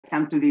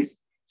come to this.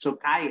 So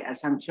Kai,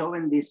 as I'm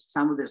showing this,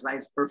 some of the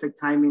slides, perfect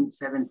timing,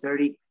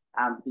 7:30.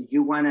 Do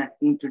you want to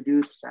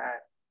introduce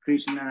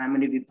Krishnan? And I'm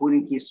going to be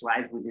putting his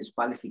slides with his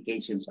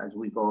qualifications as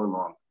we go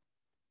along.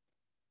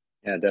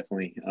 Yeah,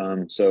 definitely.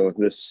 So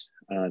this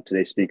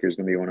today's speaker is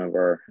going to be one of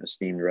our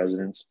esteemed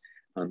residents.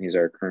 He's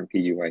our current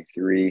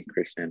PGY3,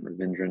 Krishnan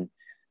Ravindran.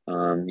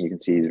 You can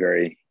see he's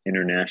very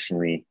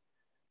internationally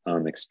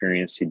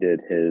experienced. He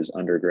did his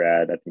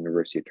undergrad at the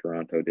University of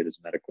Toronto, did his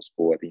medical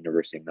school at the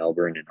University of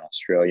Melbourne in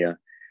Australia.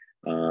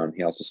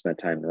 He also spent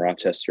time in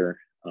Rochester,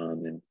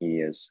 and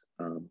he is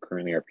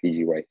currently our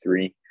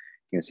PGY3.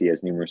 You can see he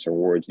has numerous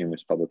awards,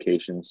 numerous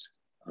publications,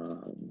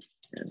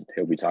 and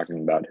he'll be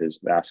talking about his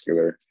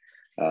vascular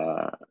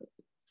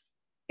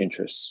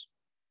interests.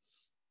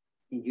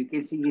 And you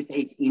can see his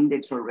age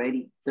index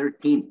already,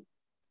 13.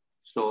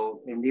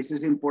 So, and this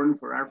is important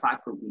for our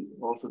faculty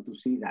also to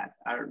see that.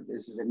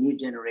 This is a new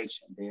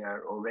generation. They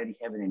are already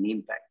having an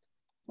impact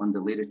on the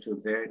literature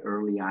very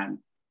early on.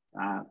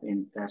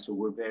 So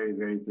we're very,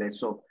 very blessed.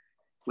 So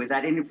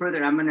without any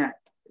further, I'm gonna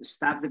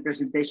stop the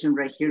presentation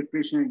right here,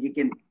 Krishnan, and you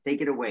can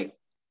take it away.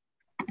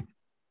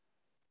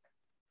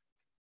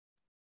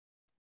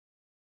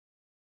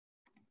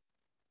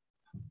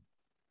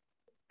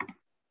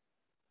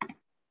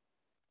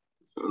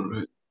 All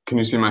right. Can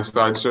you see my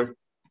slides, sir?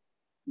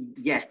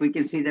 Yes, we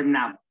can see them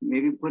now.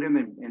 Maybe put them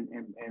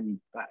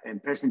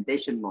in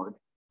presentation mode.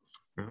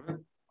 Right.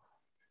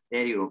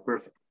 There you go,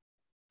 perfect.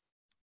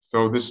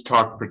 So this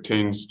talk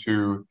pertains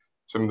to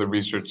some of the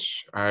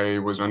research I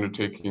was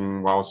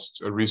undertaking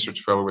whilst a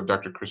research fellow with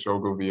Dr. Chris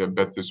Ogilvie at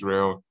Beth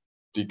Israel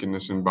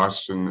Deaconess in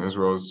Boston, as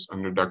well as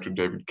under Dr.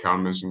 David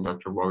Kalmus and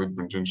Dr. Walid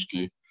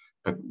Brzezinski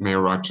at Mayo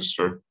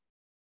Rochester.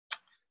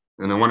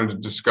 And I wanted to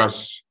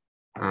discuss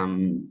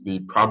the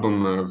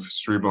problem of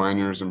cerebral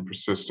aneurysm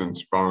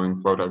persistence following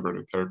flow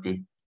diverter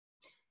therapy.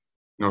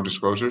 No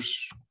disclosures.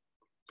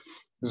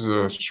 This is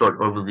a short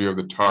overview of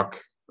the talk.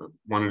 I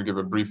wanted to give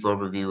a brief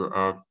overview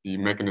of the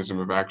mechanism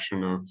of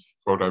action of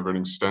flow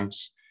diverting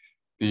stents,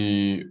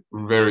 the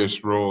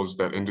various roles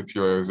that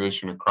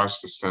endothelialization across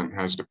the stent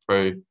has to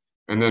play,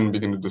 and then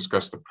begin to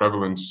discuss the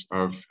prevalence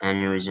of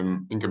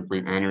aneurysm,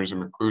 incomplete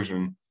aneurysm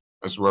occlusion,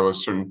 as well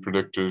as certain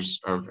predictors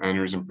of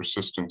aneurysm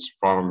persistence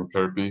following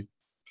therapy.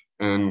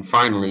 And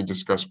finally,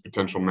 discuss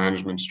potential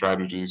management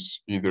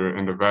strategies, either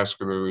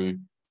endovascularly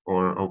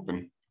or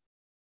open.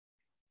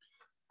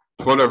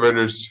 Flow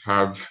diverters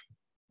have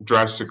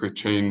drastically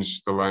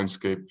changed the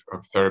landscape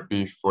of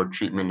therapy for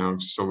treatment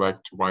of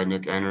select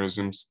wide-neck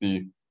aneurysms.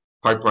 The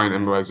pipeline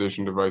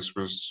embolization device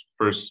was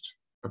first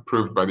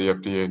approved by the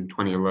FDA in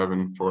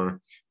 2011 for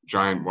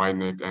giant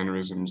wide-neck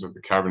aneurysms of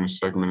the cavernous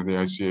segment of the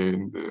ICA,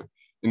 and the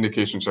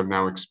indications have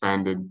now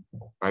expanded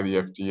by the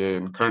FDA.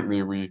 And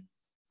currently we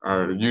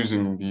are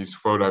using these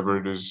flow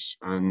diverters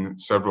in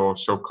several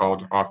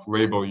so-called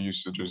off-label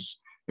usages,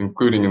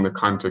 including in the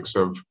context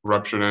of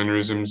ruptured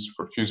aneurysms,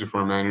 for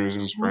fusiform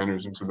aneurysms, for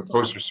aneurysms of the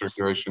posterior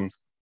circulation,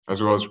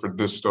 as well as for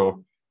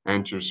distal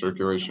anterior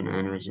circulation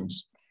aneurysms.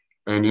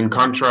 And in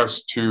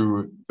contrast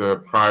to the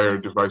prior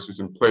devices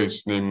in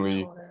place,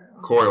 namely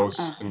coils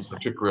in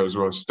particular, as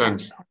well as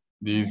stents,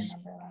 these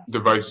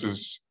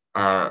devices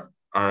are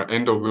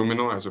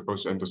endoluminal as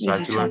opposed to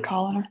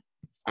endosaccular,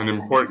 and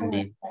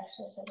importantly,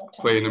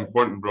 play an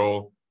important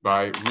role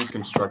by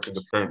reconstructing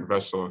the parent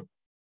vessel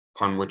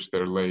upon which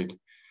they're laid.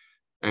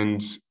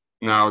 And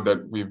now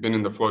that we've been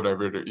in the flow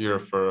diverter era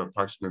for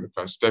approximately the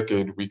past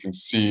decade, we can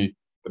see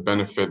the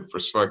benefit for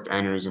select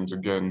aneurysms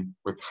again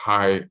with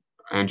high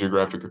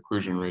angiographic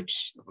occlusion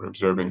rates we're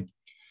observing.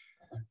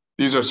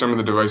 These are some of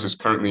the devices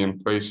currently in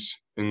place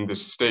in the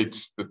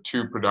States. The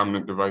two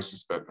predominant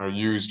devices that are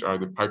used are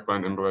the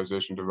pipeline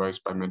embolization device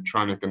by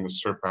Medtronic and the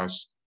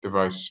Surpass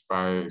device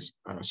by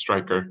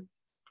Stryker.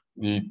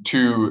 The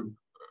two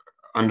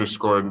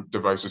underscored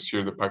devices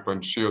here, the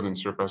pipeline shield and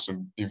Surpass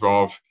and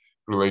Evolve,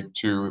 relate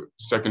to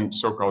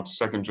so-called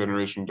second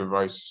generation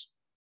devices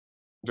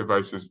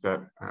that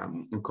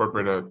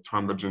incorporate a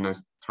thrombogenic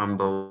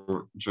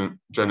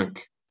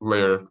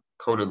layer,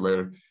 coated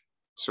layer,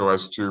 so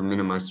as to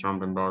minimize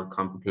thromboembolic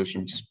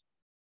complications.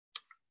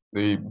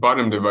 The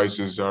bottom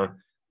devices are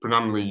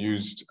predominantly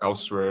used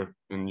elsewhere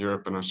in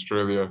Europe and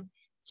Australia,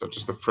 such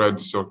as the Fred,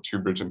 Silk,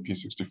 Tubridge, and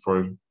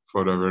P64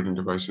 flow diverting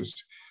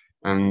devices.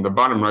 And the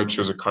bottom right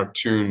shows a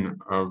cartoon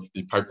of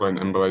the pipeline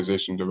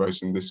embolization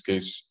device, in this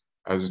case,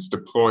 as it's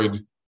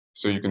deployed.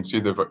 So you can see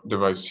the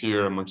device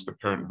here amongst the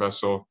parent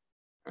vessel,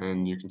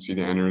 and you can see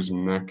the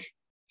aneurysm neck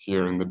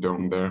here in the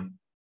dome there.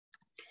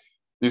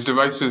 These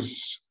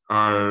devices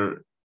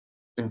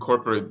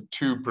incorporate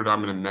two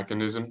predominant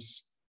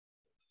mechanisms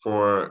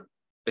for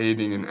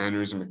aiding in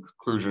aneurysm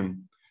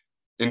occlusion: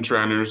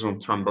 intraaneurysmal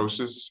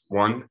thrombosis,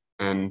 one,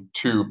 and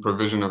two,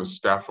 provision of a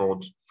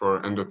scaffold for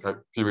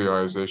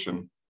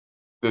endothelialization.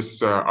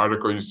 This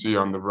article you see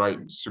on the right,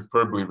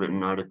 superbly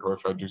written article,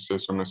 if I do say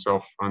so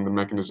myself, on the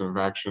mechanism of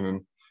action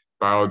and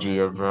biology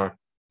of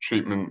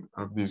treatment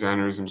of these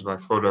aneurysms by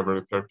flow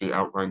diverter therapy,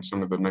 outlines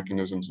some of the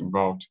mechanisms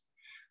involved.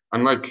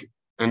 Unlike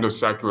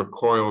endosaccular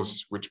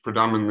coils, which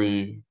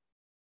predominantly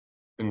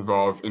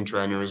involve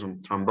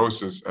intra-aneurysmal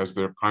thrombosis as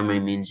their primary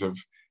means of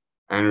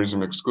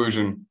aneurysm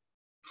exclusion,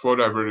 flow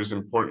diverters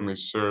importantly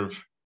serve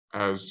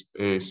as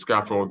a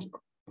scaffold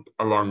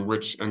along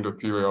which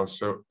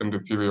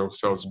endothelial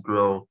cells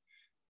grow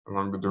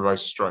along the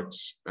device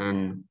struts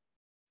and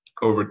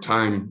over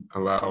time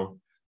allow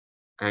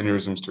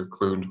aneurysms to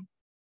occlude.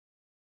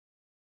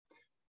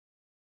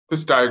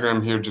 This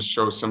diagram here just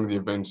shows some of the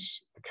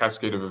events, the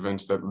cascade of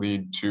events that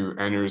lead to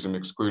aneurysm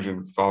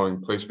exclusion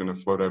following placement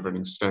of flow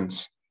diverting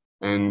stents.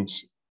 And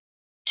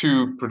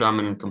two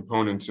predominant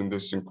components in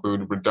this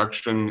include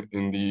reduction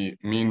in the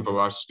mean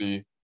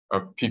velocity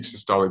of peak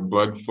systolic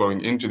blood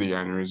flowing into the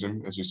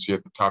aneurysm, as you see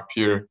at the top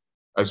here,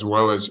 as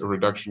well as a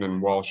reduction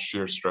in wall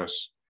shear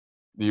stress.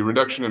 The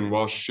reduction in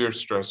wall shear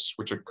stress,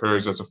 which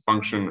occurs as a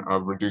function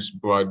of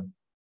reduced blood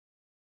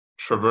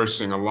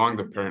traversing along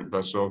the parent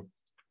vessel,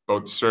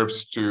 both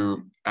serves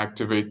to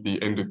activate the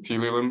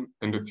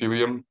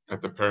endothelium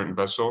at the parent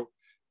vessel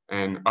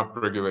and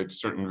upregulate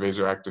certain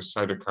vasoactive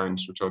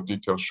cytokines, which I'll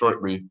detail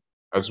shortly,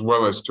 as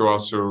well as to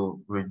also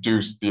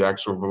reduce the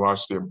actual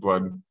velocity of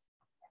blood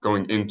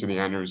going into the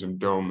aneurysm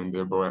dome and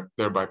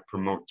thereby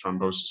promote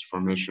thrombosis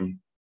formation.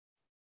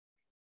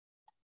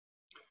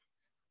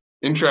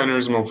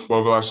 Intra-aneurysmal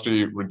flow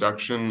velocity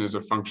reduction is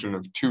a function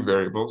of two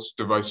variables: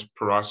 device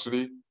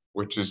porosity,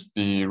 which is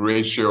the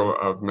ratio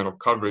of metal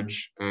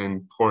coverage,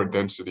 and pore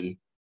density.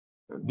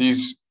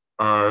 This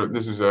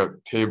is a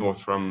table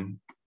from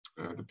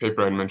the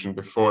paper I mentioned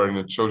before, and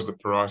it shows the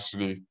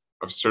porosity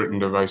of certain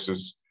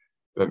devices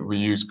that we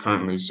use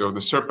currently. So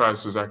the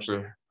Surpass is actually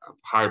a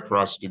high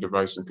porosity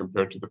device and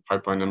compared to the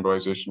pipeline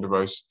embolization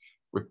device,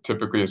 with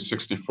typically a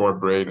 64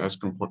 braid as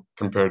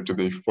compared to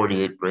the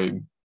 48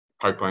 braid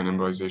pipeline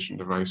embolization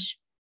device.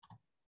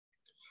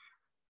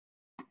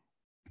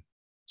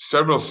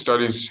 Several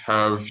studies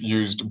have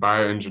used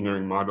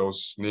bioengineering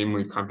models,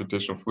 namely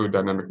computational fluid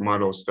dynamic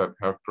models, that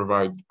have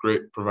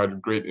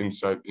provided great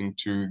insight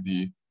into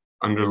the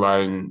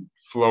underlying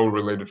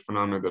flow-related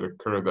phenomena that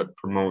occur that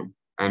promote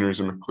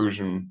aneurysm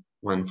occlusion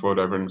when flow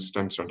diverting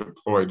stents are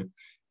deployed.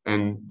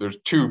 And there's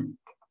two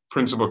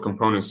principal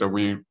components that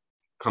we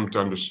come to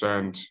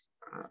understand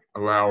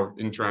allow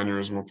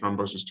intra-aneurysmal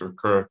thrombosis to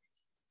occur.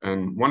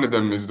 And one of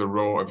them is the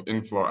role of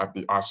inflow at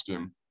the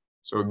ostium.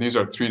 So these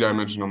are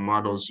three-dimensional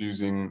models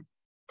using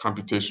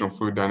computational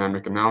fluid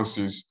dynamic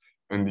analyses,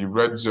 and the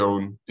red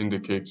zone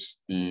indicates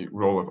the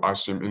role of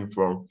ostium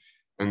inflow.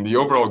 And the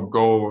overall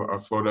goal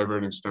of flow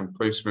diverting stent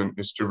placement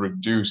is to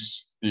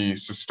reduce the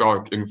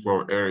systolic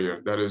inflow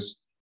area. That is,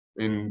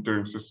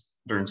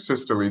 during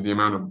systole, the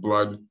amount of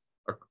blood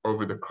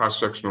over the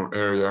cross-sectional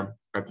area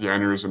at the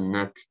aneurysm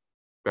neck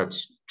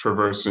that's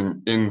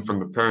traversing in from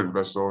the parent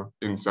vessel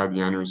inside the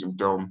aneurysm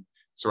dome,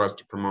 so as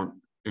to promote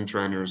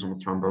intra-aneurysmal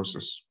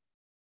thrombosis.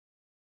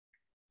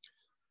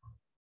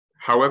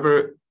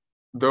 However,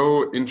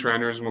 though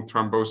intra-aneurysmal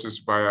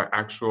thrombosis via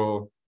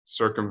actual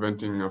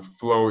circumventing of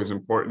flow is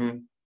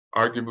important,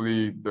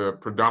 arguably the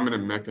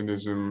predominant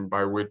mechanism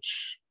by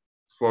which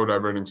flow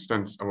diverting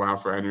stents allow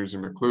for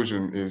aneurysm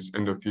occlusion is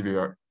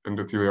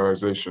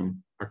endothelialization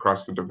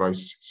across the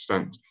device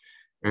stent.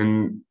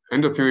 And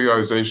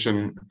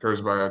endothelialization occurs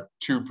via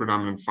two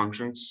predominant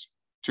functions,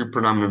 two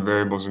predominant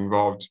variables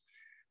involved.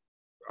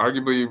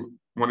 Arguably,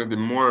 one of the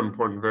more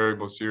important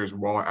variables here is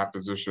wall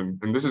apposition.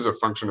 And this is a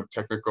function of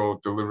technical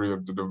delivery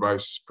of the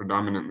device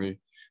predominantly,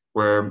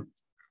 where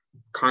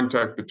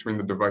contact between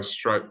the device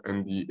strut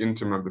and the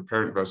intima of the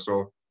parent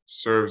vessel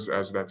serves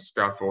as that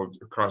scaffold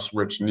across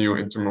which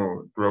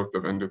neo-intimal growth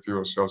of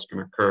endothelial cells can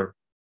occur.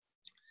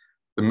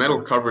 The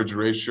metal coverage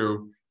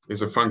ratio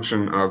is a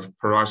function of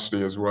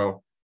porosity as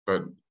well,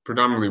 but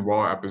predominantly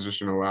wall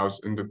apposition allows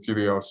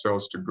endothelial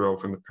cells to grow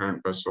from the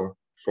parent vessel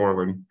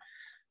forward.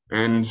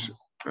 And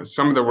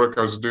some of the work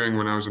I was doing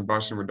when I was in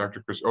Boston with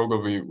Dr. Chris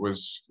Ogilvie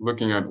was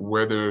looking at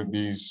whether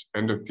these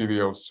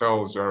endothelial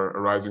cells are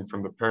arising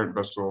from the parent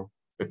vessel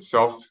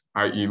itself,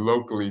 i.e.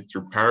 locally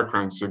through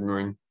paracrine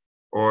signaling,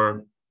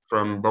 or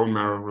from bone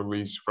marrow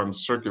release from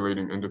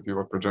circulating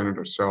endothelial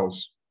progenitor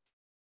cells.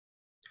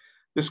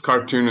 This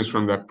cartoon is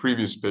from that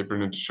previous paper,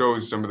 and it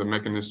shows some of the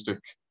mechanistic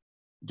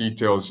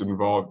details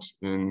involved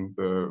in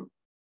the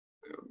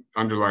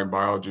underlying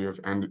biology of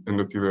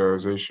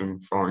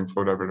endothelialization following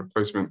flow diverter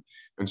placement.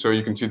 And so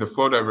you can see the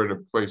flow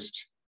diverter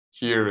placed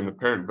here in the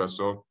parent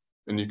vessel,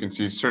 and you can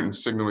see certain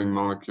signaling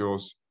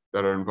molecules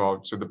that are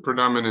involved. So the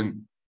predominant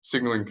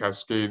signaling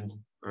cascade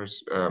or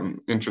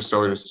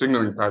intracellular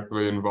signaling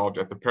pathway involved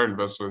at the parent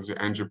vessel is the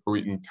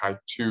angiopoietin type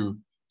 2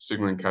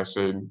 signaling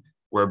cascade,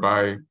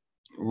 whereby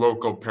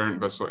local parent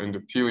vessel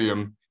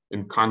endothelium,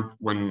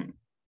 when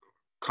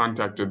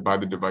contacted by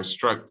the device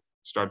strut,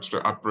 starts to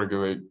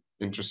upregulate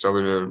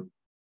intracellular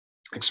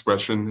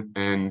expression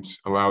and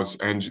allows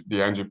the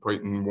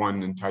angiopoietin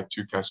 1 and type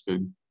 2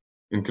 cascade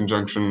in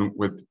conjunction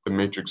with the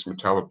matrix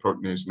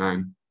metalloproteinase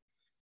 9.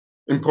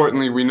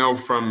 Importantly, we know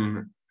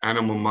from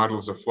animal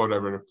models of flow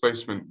diverter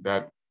placement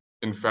that,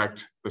 in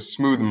fact, the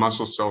smooth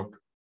muscle cell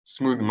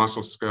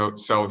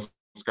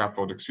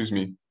scaffold,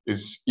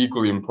 is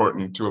equally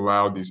important to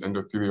allow these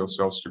endothelial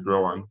cells to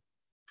grow on.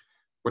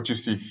 what you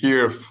see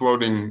here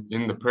floating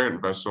in the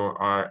parent vessel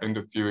are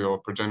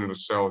endothelial progenitor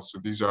cells. So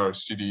these are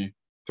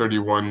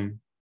CD31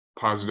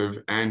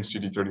 positive and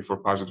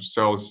CD34 positive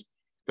cells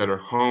that are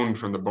honed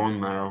from the bone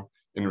marrow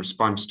in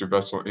response to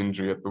vessel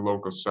injury at the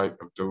local site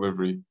of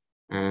delivery.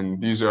 And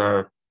these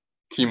are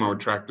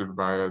chemo-attracted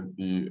via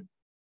the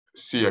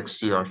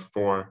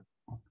CXCR4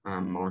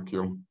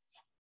 molecule.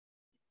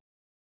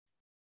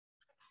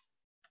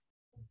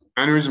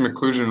 Aneurysm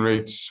occlusion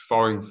rates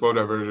following flow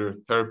diverter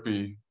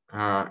therapy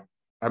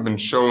have been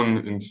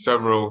shown in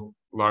several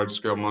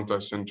large-scale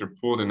multi-center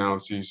pooled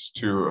analyses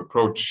to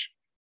approach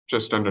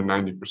just under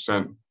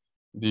 90%.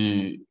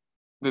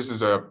 This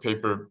is a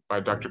paper by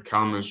Dr.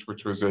 Kalmish,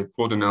 which was a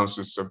pooled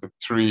analysis of the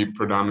 3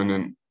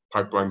 predominant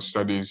pipeline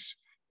studies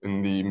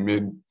in the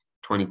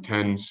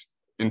mid-2010s,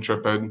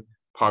 Intrepid,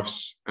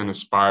 PUFS, and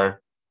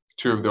Aspire,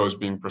 2 of those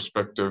being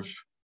prospective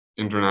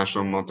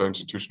international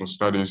multi-institutional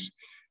studies.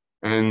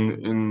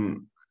 And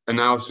in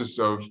analysis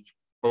of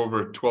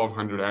over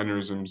 1,200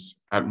 aneurysms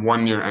at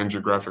 1-year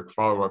angiographic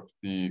follow-up,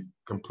 the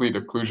complete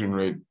occlusion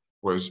rate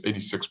was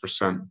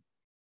 86%.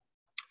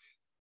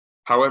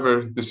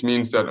 However, this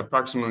means that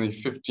approximately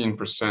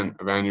 15%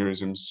 of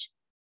aneurysms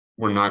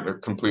were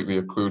not completely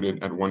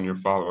occluded at 1-year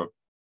follow-up.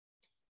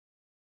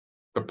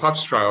 The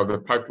PUFS trial, the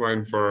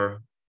Pipeline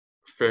for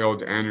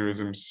Failed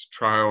Aneurysms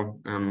trial,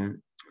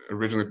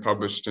 originally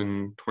published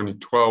in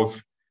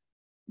 2012,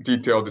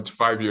 detailed its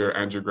 5-year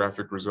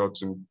angiographic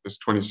results in this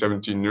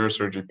 2017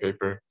 Neurosurgery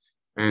paper.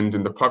 And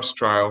in the PUFS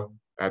trial,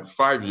 at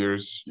 5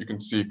 years, you can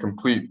see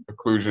complete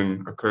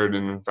occlusion occurred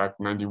in fact,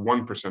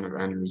 91% of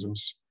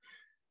aneurysms.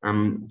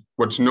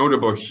 What's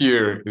notable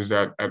here is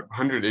that at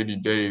 180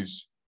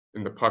 days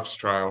in the PUFS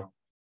trial,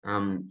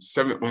 only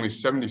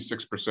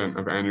 76%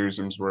 of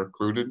aneurysms were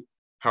occluded.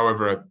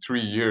 However, at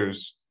 3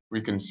 years, we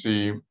can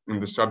see in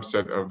the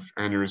subset of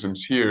aneurysms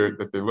here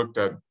that they looked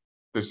at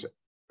this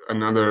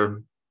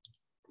another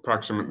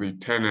approximately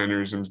 10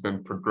 aneurysms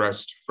then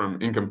progressed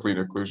from incomplete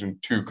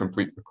occlusion to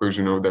complete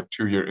occlusion over that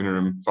 2-year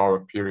interim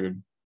follow-up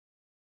period.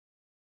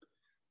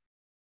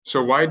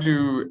 So why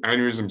do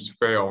aneurysms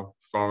fail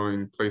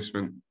following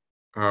placement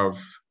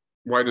of,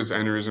 why does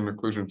aneurysm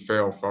occlusion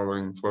fail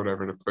following flow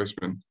diverter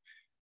placement?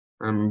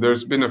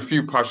 There's been a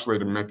few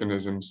postulated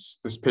mechanisms.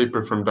 This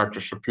paper from Dr.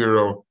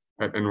 Shapiro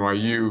at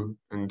NYU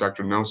and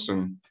Dr.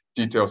 Nelson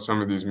details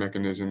some of these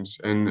mechanisms.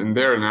 And in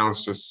their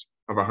analysis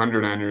of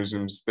 100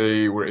 aneurysms,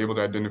 they were able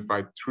to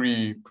identify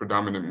 3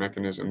 predominant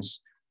mechanisms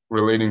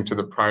relating to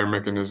the prior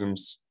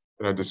mechanisms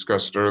that I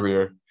discussed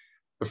earlier.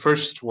 The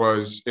first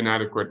was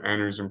inadequate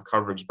aneurysm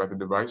coverage by the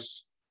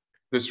device.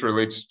 This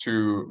relates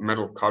to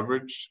metal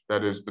coverage,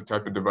 that is the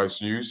type of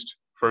device used,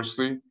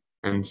 firstly,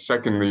 and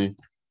secondly,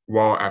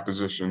 wall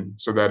apposition,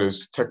 so that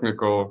is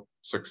technical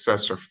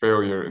success or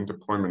failure in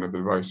deployment of the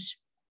device.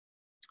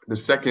 The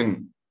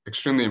second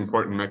extremely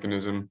important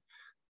mechanism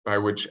by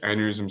which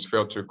aneurysms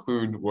failed to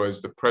occlude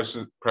was the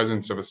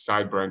presence of a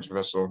side branch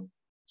vessel,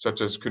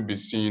 such as could be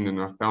seen in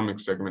ophthalmic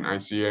segment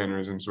ICA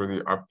aneurysms, where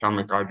the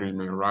ophthalmic artery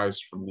may arise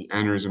from the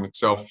aneurysm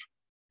itself.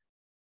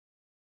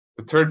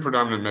 The third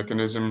predominant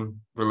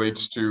mechanism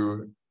relates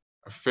to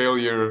a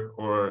failure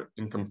or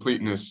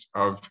incompleteness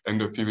of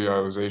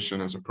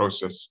endothelialization as a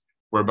process,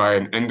 whereby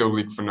an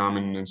endoleak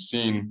phenomenon is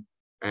seen,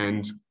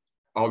 and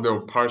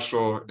although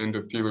partial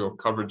endothelial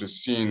coverage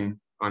is seen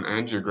on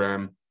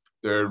angiogram,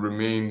 there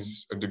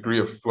remains a degree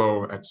of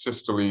flow at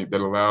systole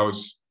that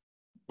allows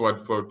blood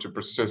flow to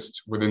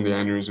persist within the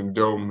aneurysm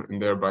dome and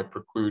thereby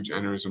precludes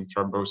aneurysm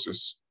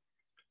thrombosis.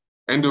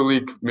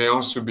 Endoleak may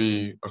also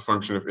be a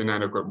function of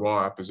inadequate wall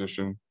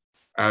apposition,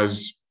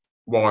 as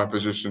wall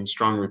apposition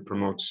strongly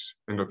promotes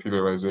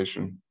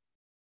endothelialization.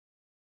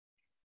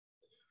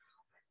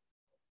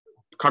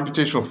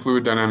 Computational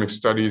fluid dynamic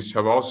studies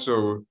have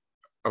also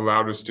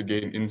allowed us to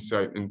gain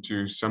insight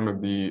into some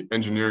of the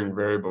engineering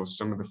variables,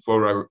 some of the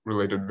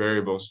flow-related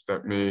variables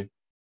that may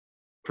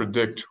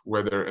predict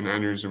whether an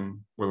aneurysm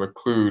will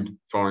occlude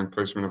following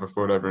placement of a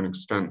flow diverting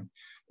stent.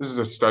 This is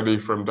a study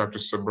from Dr.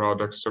 Sobral.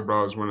 Dr.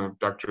 Sobral is one of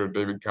Dr.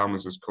 David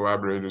Kalmaz's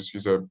collaborators.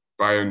 He's a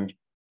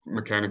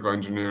biomechanical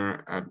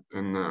engineer at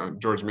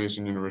George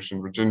Mason University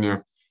in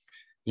Virginia.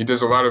 He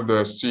does a lot of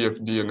the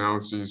CFD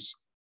analyses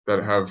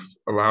that have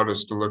allowed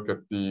us to look at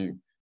the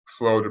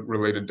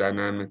flow-related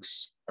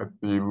dynamics at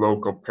the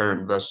local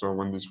parent vessel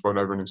when these flow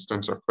diverting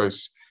stents are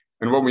placed.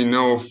 And what we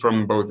know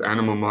from both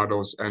animal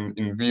models and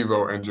in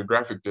vivo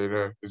angiographic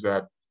data is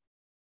that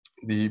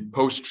the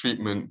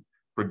post-treatment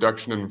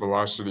reduction in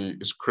velocity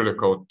is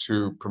critical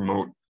to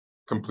promote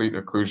complete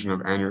occlusion of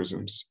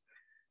aneurysms.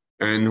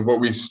 And what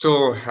we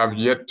still have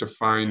yet to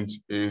find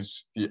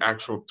is the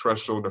actual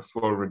threshold of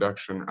flow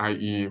reduction,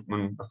 i.e.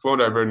 when a flow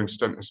diverting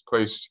stent is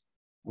placed,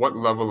 what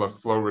level of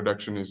flow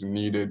reduction is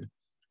needed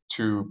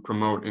to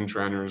promote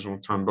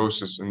intraaneurysmal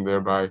thrombosis and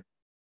thereby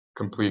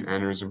complete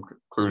aneurysm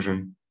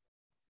occlusion.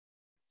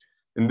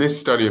 In this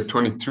study of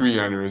 23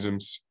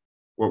 aneurysms,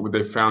 what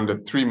they found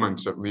at 3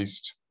 months at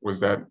least was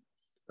that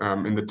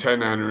in the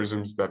 10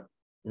 aneurysms that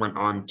went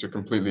on to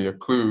completely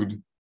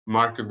occlude,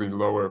 markedly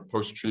lower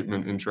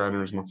post-treatment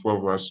intraaneurysmal flow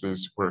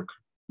velocities were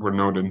were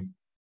noted.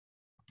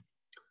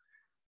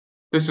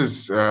 This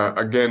is,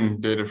 again,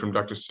 data from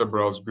Dr.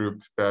 Sebral's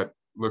group that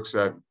looks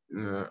at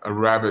a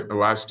rabbit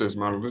elastase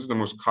model. This is the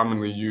most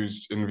commonly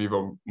used in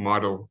vivo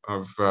model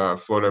of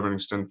flow-diverting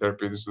stent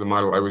therapy. This is the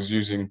model I was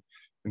using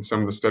in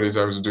some of the studies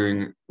I was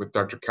doing with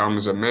Dr.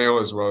 Kalmas at Mayo,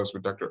 as well as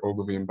with Dr.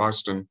 Ogilvie in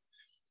Boston.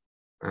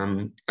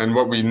 And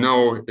what we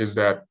know is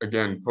that,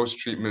 again,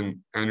 post-treatment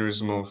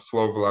aneurysmal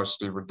flow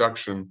velocity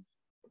reduction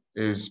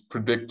is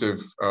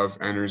predictive of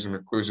aneurysm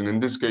occlusion. In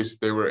this case,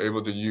 they were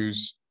able to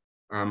use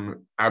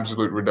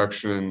absolute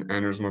reduction in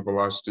aneurysmal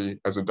velocity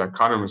as a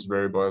dichotomous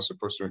variable as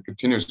opposed to a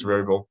continuous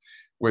variable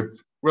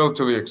with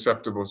relatively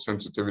acceptable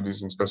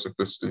sensitivities and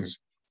specificities,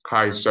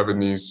 high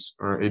 70s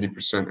or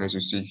 80% as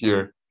you see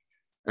here.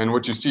 And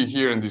what you see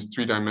here in these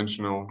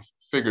three-dimensional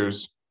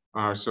figures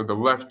are, so the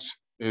left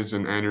is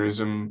an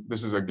aneurysm.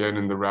 This is again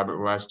in the rabbit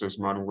elastase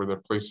model where they're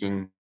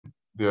placing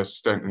the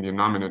stent in the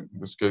innominate in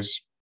this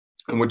case.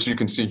 And what you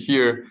can see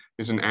here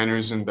is an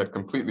aneurysm that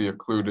completely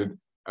occluded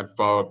at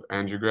follow-up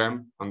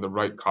angiogram on the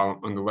right column,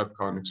 on the left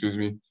column, excuse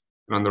me.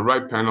 And on the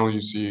right panel,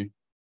 you see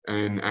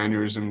an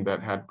aneurysm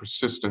that had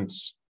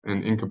persistence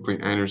and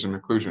incomplete aneurysm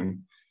occlusion.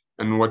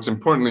 And what's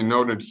importantly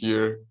noted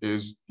here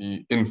is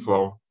the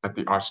inflow at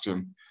the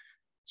ostium.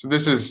 So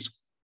this is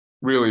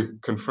really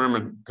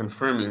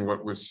confirming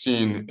what was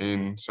seen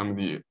in some of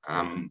the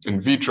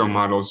in vitro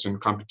models in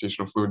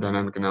computational fluid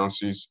dynamic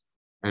analyses,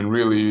 and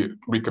really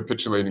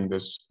recapitulating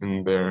this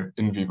in their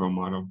in vivo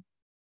model.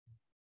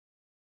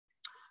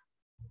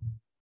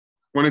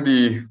 One of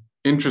the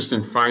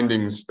interesting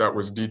findings that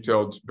was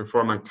detailed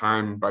before my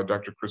time by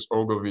Dr. Chris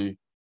Ogilvie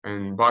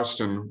in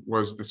Boston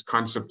was this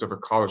concept of a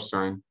collar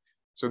sign.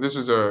 So this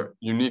is a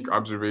unique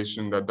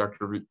observation that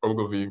Dr.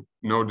 Ogilvie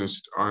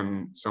noticed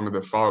on some of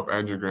the follow-up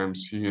angiograms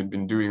he had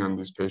been doing on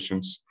these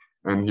patients,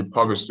 and he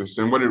published this.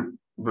 And what it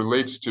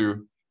relates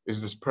to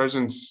is this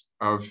presence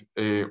of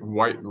a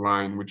white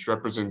line, which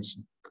represents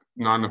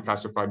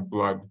non-opacified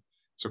blood.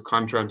 So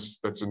contrast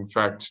that's in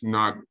fact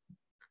not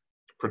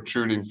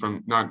protruding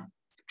from, not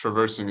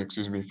traversing,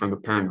 excuse me, from the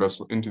parent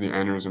vessel into the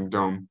aneurysm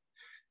dome.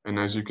 And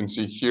as you can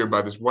see here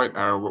by this white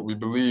arrow, what we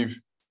believe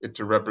it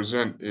to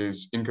represent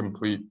is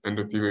incomplete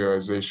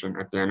endothelialization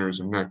at the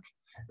aneurysm neck.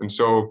 And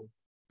so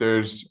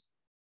this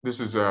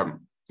is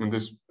in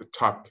this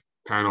top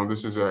panel,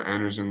 this is an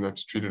aneurysm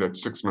that's treated at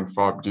 6-month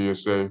follow-up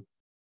DSA.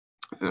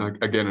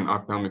 Again, an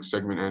ophthalmic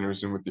segment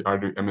aneurysm with the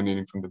artery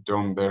emanating from the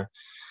dome there.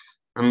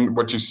 And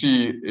what you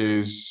see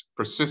is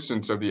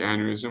persistence of the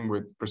aneurysm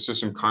with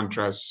persistent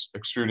contrast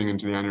extruding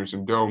into the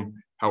aneurysm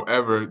dome.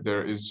 However,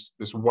 there is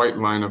this white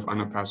line of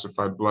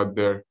unopacified blood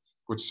there,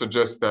 which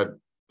suggests that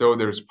though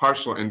there's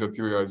partial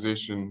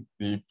endothelialization,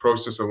 the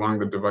process along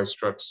the device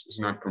struts is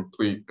not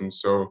complete. And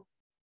so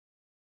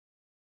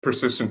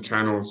persistent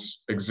channels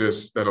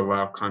exist that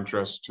allow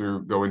contrast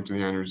to go into the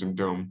aneurysm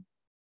dome.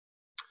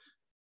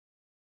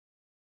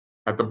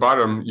 At the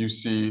bottom, you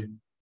see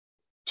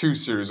two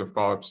series of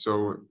follow-ups.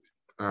 So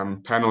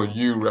panel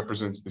U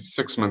represents the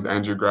 6-month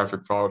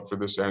angiographic follow-up for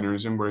this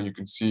aneurysm, where you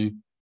can see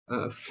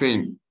a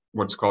faint,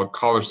 what's called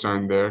collar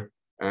sign there.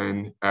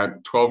 And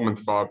at 12-month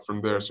follow-up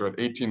from there, so at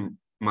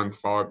 18-month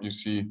follow-up, you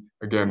see,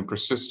 again,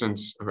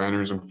 persistence of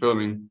aneurysm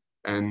filming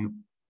and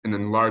an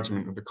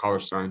enlargement of the collar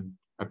sign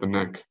at the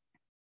neck.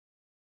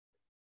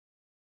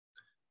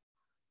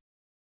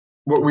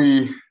 What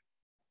we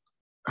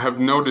have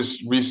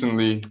noticed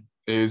recently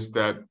is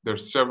that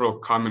there's several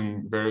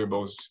common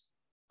variables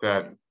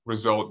that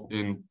result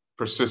in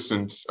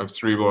persistence of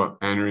cerebral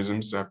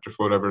aneurysms after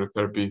flow diverter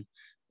therapy.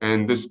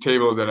 And this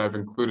table that I've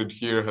included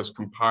here has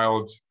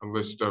compiled a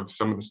list of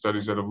some of the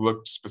studies that have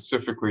looked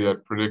specifically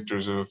at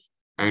predictors of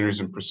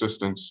aneurysm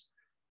persistence.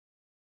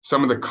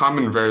 Some of the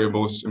common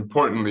variables,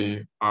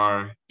 importantly,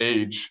 are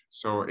age.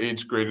 So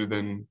age greater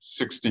than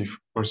 60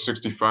 or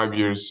 65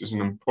 years is an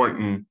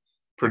important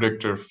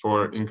predictor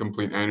for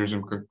incomplete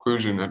aneurysm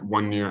conclusion at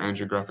 1-year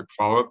angiographic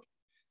follow-up.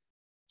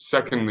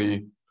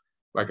 Secondly,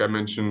 like I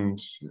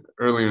mentioned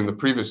earlier in the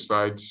previous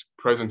slides,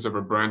 presence of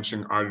a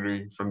branching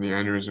artery from the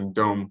aneurysm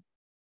dome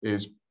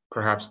is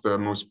perhaps the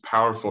most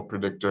powerful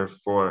predictor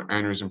for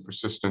aneurysm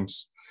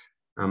persistence.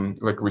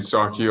 Like we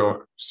saw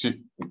here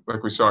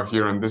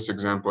on this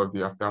example of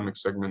the ophthalmic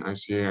segment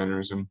ICA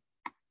aneurysm.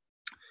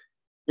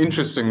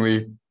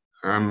 Interestingly,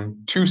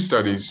 2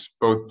 studies,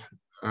 both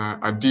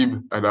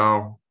Adib et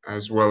al.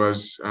 As well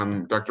as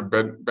Dr.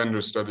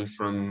 Bender's study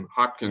from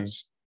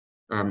Hopkins,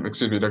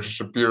 Dr.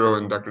 Shapiro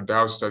and Dr.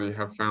 Dow's study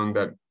have found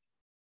that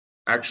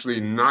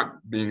actually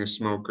not being a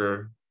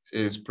smoker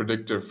is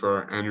predictive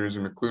for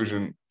aneurysm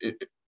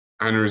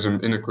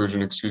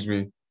inocclusion, excuse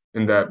me,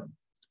 in that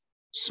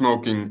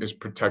smoking is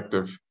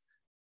protective.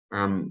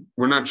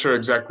 We're not sure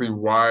exactly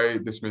why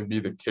this may be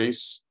the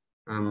case.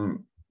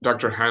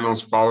 Dr.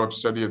 Hanel's follow-up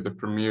study of the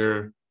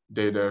premier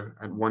data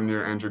at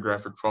 1-year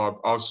angiographic follow-up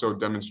also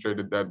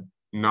demonstrated that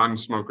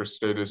non-smoker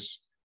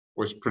status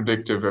was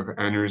predictive of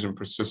aneurysm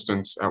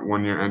persistence at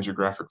 1-year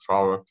angiographic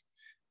follow-up.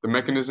 The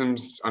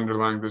mechanisms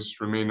underlying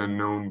this remain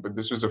unknown, but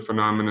this was a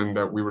phenomenon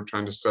that we were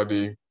trying to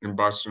study in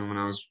Boston when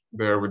I was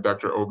there with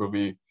Dr.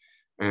 Ogilvie.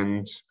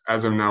 And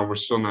as of now, we're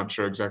still not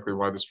sure exactly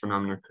why this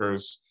phenomenon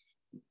occurs.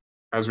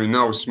 As we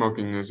know,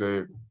 smoking is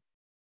a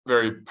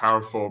very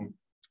powerful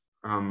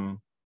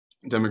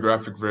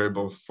demographic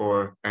variable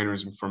for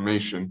aneurysm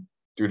formation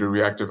due to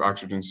reactive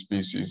oxygen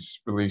species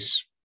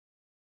release.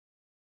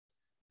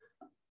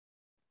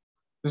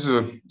 This is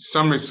a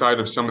summary slide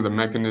of some of the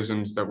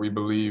mechanisms that we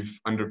believe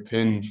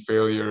underpin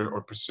failure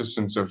or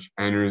persistence of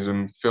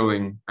aneurysm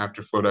filling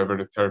after flow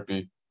diverter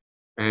therapy.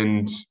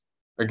 And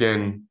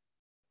again,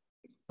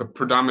 the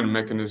predominant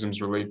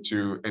mechanisms relate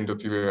to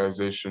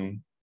endothelialization,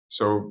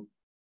 so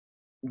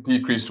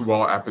decreased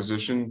wall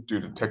apposition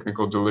due to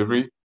technical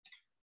delivery,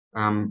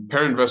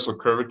 parent vessel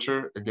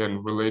curvature,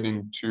 again,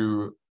 relating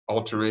to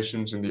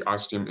alterations in the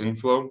ostium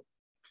inflow,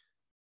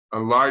 a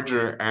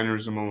larger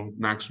aneurysmal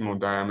maximal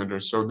diameter.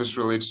 So this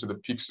relates to the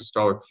peak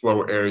systolic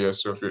flow area.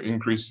 So if you're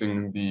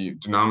increasing the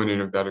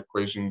denominator of that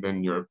equation,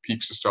 then your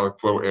peak systolic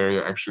flow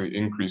area actually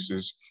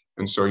increases.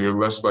 And so you're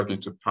less likely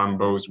to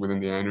thrombose within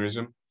the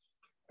aneurysm.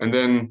 And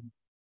then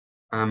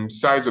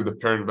size of the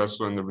parent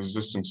vessel and the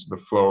resistance to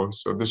the flow.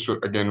 So this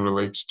again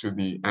relates to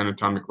the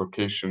anatomic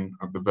location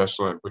of the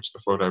vessel at which the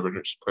flow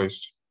diverter is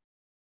placed.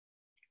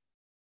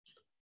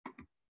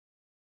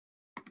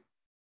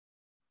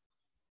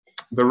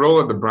 The role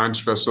of the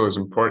branch vessel is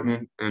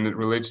important, and it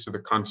relates to the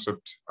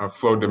concept of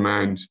flow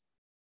demand.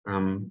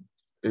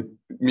 It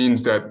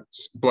means that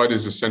blood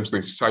is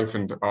essentially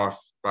siphoned off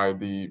by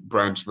the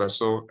branch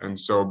vessel. And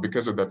so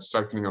because of that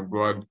siphoning of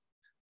blood,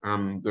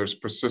 there's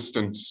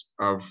persistence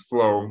of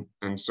flow.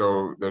 And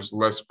so there's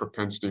less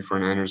propensity for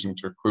an aneurysm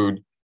to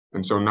occlude.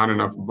 And so not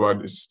enough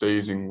blood is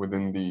staging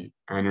within the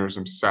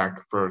aneurysm sac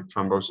for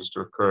thrombosis to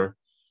occur.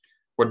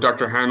 What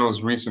Dr.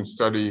 Hanel's recent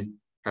study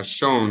has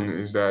shown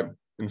is that,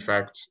 in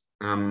fact,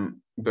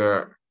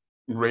 the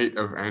rate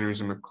of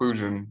aneurysm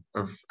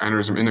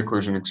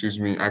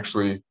inocclusion,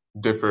 actually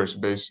differs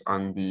based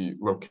on the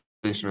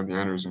location of the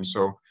aneurysm.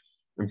 So,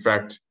 in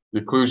fact, the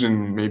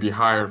occlusion may be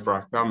higher for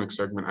ophthalmic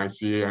segment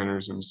ICA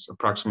aneurysms,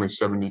 approximately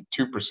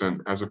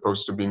 72%, as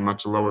opposed to being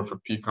much lower for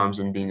PCOMs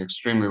and being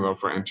extremely low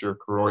for anterior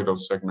choroidal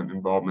segment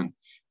involvement,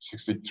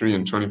 63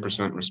 and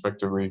 20%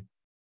 respectively.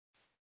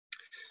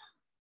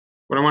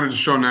 What I wanted to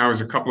show now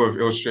is a couple of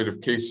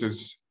illustrative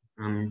cases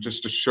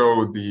just to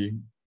show the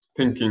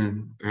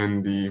thinking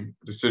and the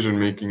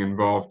decision-making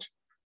involved.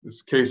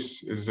 This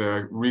case is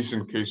a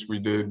recent case we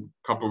did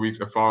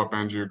a follow-up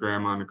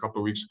angiogram on a couple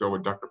of weeks ago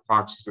with Dr.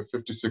 Fox. It's a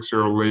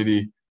 56-year-old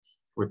lady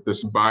with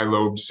this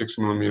bilobe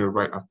 6mm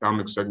right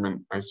ophthalmic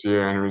segment ICA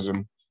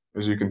aneurysm,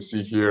 as you can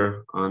see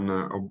here on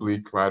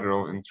oblique,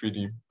 lateral, and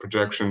 3D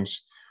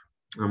projections.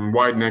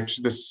 Wide neck.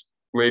 This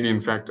lady,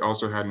 in fact,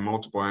 also had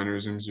multiple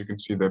aneurysms. You can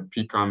see the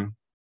PCOM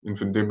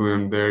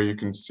infundibulum there. You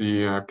can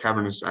see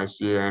cavernous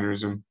ICA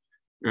aneurysm.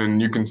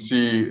 And you can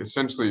see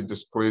essentially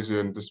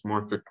dysplasia and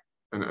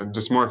a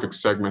dysmorphic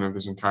segment of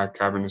this entire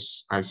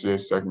cavernous ICA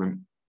segment.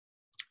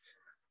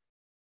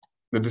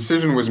 The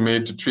decision was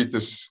made to treat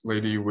this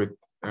lady with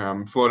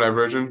flow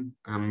diversion.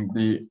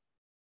 The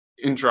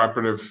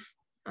intraoperative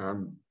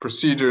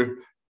procedure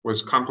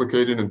was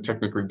complicated and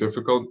technically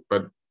difficult,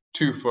 but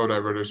 2 flow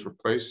diverters were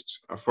placed,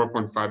 a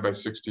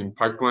 4.5/16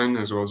 pipeline,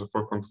 as well as a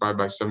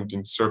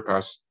 4.5/17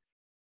 surpass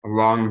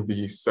along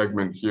the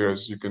segment here,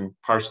 as you can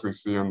partially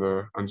see on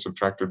the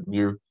unsubtracted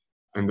view,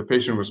 and the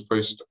patient was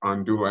placed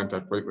on dual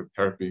antiplatelet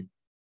therapy.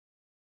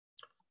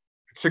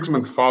 At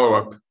 6-month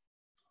follow-up,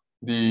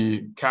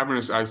 the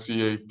cavernous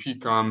ICA,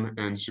 PCOM,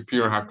 and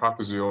superior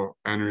hypophyseal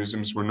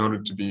aneurysms were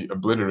noted to be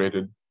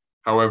obliterated.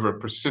 However,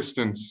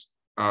 persistence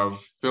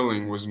of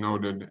filling was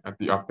noted at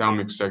the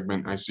ophthalmic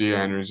segment ICA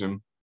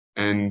aneurysm,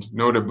 and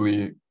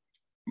notably,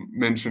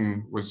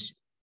 mention was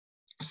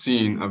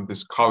seen of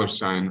this collar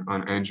sign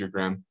on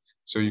angiogram.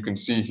 So you can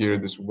see here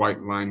this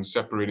white line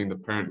separating the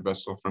parent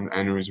vessel from the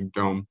aneurysm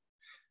dome.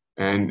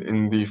 And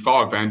in the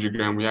follow-up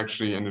angiogram, we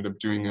actually ended up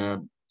doing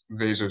a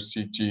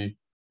vaso-CT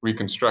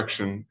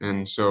reconstruction.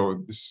 And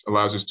so this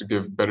allows us to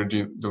give better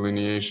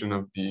delineation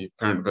of the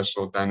parent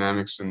vessel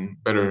dynamics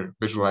and better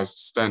visualize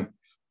the stent.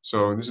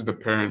 So this is the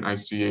parent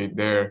ICA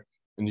there.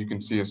 And you can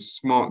see a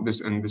small,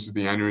 this is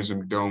the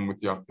aneurysm dome with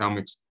the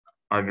ophthalmic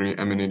artery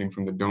emanating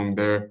from the dome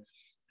there.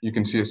 You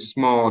can see a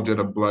small jet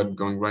of blood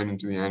going right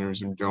into the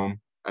aneurysm dome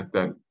at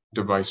that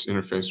device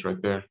interface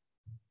right there.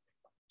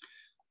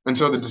 And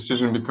so the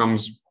decision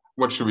becomes,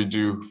 what should we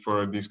do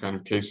for these kind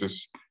of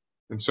cases?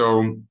 And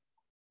so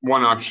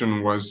one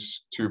option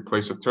was to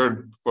place a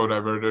 3rd flow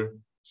diverter.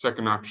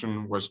 Second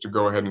option was to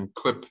go ahead and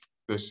clip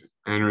this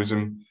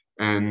aneurysm.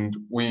 And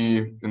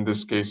we, in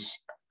this case,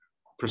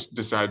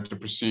 decided to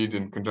proceed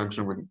in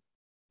conjunction with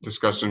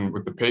discussion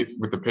with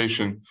the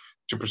patient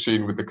to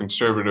proceed with the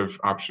conservative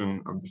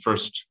option of the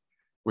first,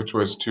 which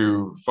was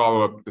to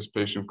follow up this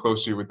patient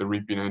closely with the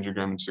repeat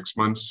angiogram in 6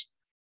 months,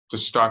 to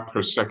stop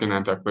her second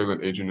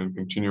antiplatelet agent and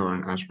continue her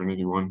on aspirin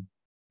 81.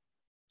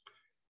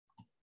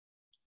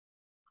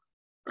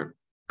 A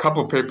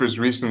couple papers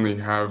recently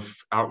have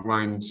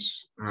outlined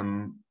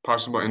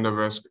possible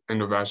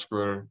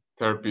endovascular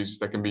therapies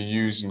that can be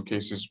used in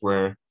cases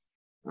where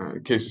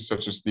cases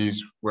such as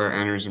these where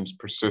aneurysms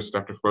persist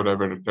after flow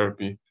diverter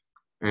therapy.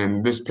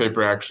 And this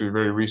paper actually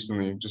very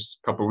recently, just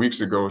a couple of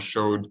weeks ago,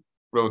 showed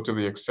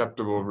relatively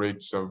acceptable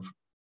rates of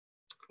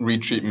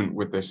retreatment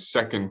with a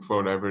second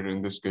flow diverter,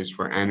 in this case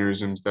for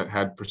aneurysms that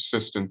had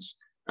persistence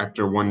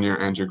after 1 year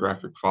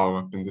angiographic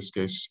follow-up in this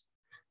case.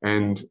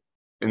 And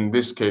in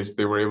this case,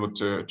 they were able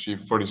to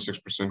achieve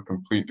 46%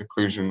 complete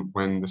occlusion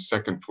when the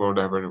second flow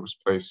diverter was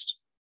placed.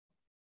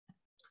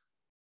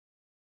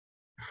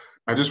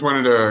 I just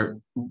wanted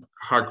to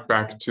hark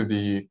back to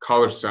the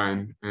collar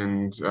sign,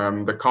 and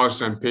the collar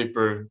sign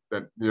paper,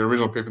 that the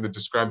original paper that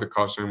described the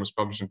collar sign was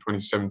published in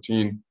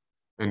 2017.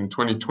 In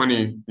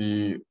 2020,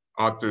 the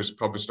authors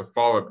published a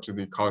follow-up to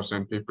the collar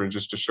sign paper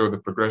just to show the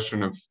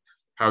progression of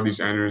how these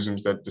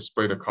aneurysms that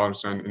displayed a collar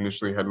sign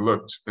initially had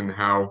looked, and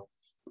how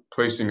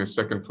placing a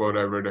second flow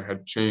diverter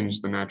had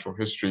changed the natural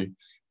history.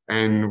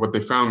 And what they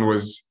found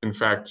was, in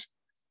fact,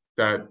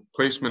 that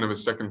placement of a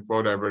second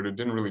flow diverter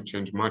didn't really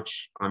change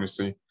much,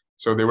 honestly.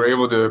 So they were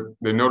able to,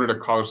 they noted a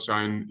collar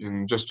sign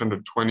in just under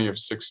 20 of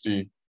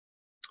 60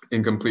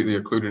 incompletely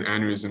occluded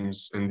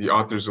aneurysms, and the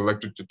authors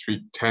elected to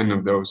treat 10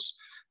 of those,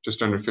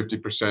 just under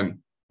 50%.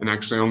 And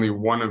actually only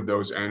one of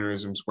those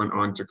aneurysms went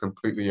on to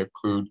completely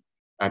occlude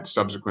at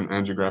subsequent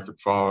angiographic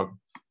follow-up.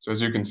 So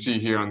as you can see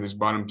here on these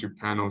bottom two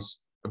panels,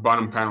 the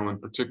bottom panel in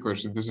particular,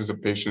 so this is a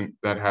patient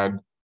that had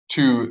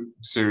 2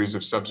 series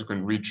of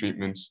subsequent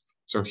retreatments.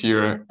 So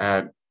here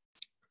at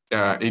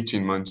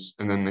 18 months,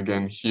 and then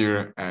again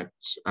here at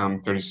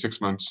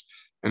 36 months.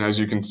 And as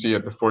you can see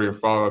at the 4-year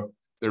follow-up,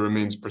 there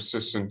remains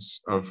persistence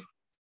of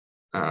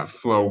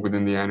flow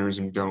within the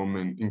aneurysm dome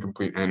and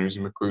incomplete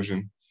aneurysm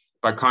occlusion.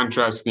 By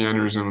contrast, the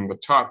aneurysm on the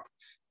top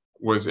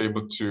was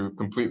able to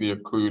completely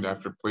occlude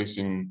after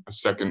placing a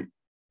second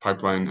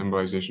pipeline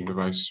embolization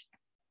device.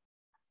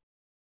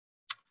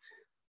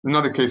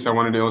 Another case I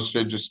wanted to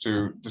illustrate just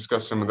to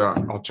discuss some of the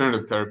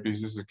alternative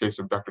therapies. This is a case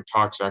of Dr.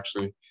 Talks,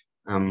 actually.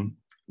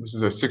 This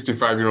is a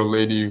 65-year-old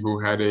lady who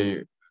had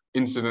a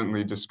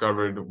incidentally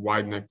discovered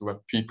wide-neck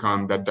left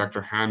PCOM that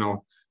Dr.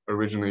 Hanel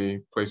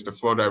originally placed a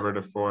flow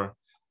diverter for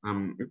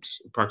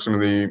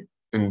approximately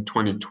in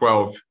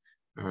 2012.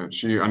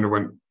 She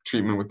underwent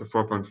treatment with the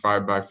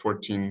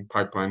 4.5/14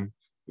 pipeline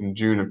in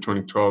June of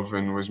 2012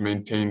 and was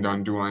maintained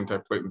on dual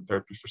antiplatelet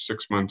therapy for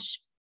 6 months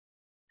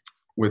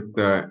with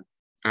the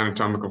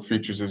anatomical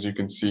features as you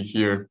can see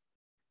here.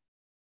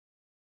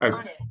 At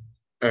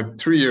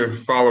 3-year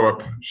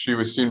follow-up, she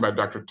was seen by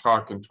Dr.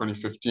 Talk in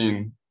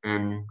 2015,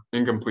 and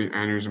incomplete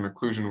aneurysm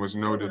occlusion was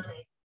noted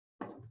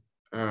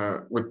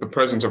with the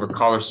presence of a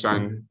collar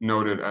sign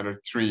noted at a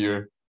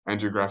 3-year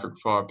angiographic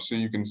follow-up. So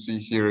you can see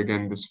here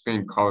again this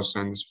faint collar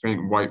sign, this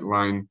faint white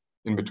line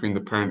in between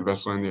the parent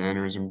vessel and the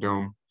aneurysm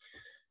dome.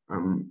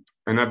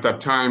 And at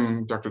that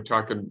time, Dr.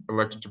 Talk had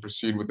elected to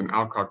proceed with an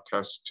Alcock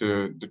test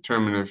to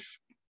determine if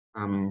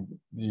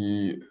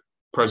the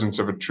presence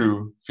of a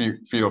true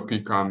fetal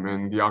PCOM,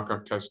 and the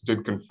Alcock test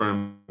did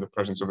confirm the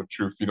presence of a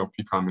true fetal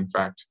PCOM, in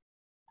fact.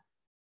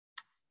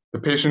 The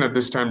patient at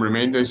this time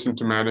remained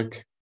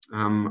asymptomatic.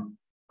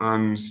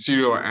 On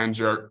serial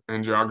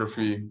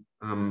angiography,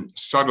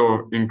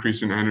 subtle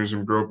increase in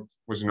aneurysm growth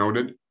was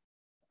noted.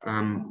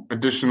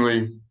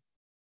 Additionally,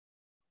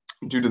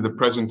 due to the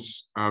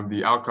presence of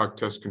the Alcock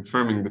test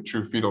confirming the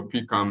true fetal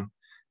PCOM,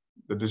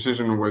 the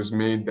decision was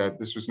made that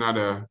this was not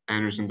an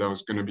aneurysm that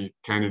was going to be a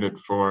candidate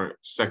for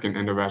second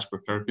endovascular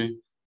therapy.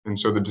 And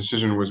so the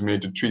decision was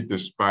made to treat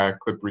this by a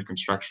clip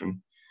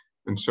reconstruction.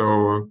 And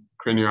so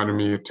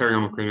craniotomy,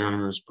 pteriomal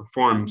craniotomy was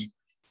performed,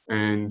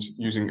 and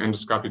using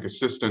endoscopic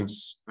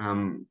assistance,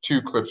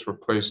 2 clips were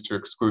placed to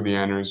exclude the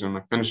aneurysm,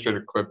 a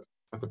fenestrated clip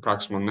at the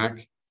proximal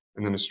neck,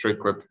 and then a straight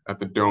clip at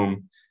the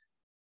dome.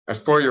 At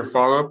 4-year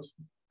follow-up,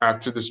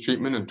 after this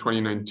treatment in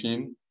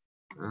 2019,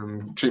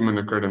 treatment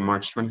occurred in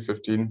March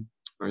 2015.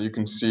 You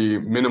can see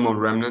minimal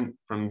remnant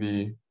from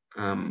the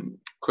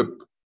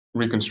clip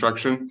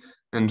reconstruction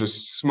and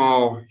just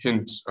small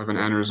hints of an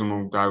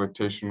aneurysmal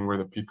dilatation where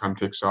the PCOM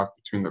takes off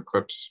between the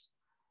clips.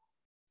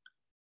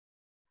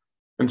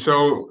 And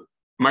so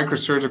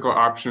microsurgical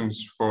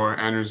options for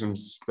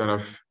aneurysms that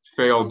have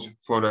failed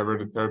flow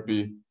diverter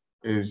therapy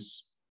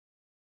is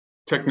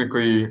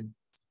technically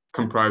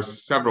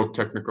comprise several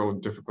technical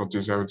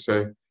difficulties, I would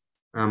say.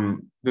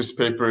 This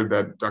paper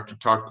that Dr.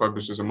 Talk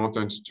published is a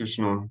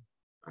multi-institutional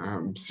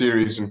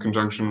series in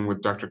conjunction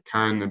with Dr.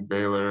 Khan at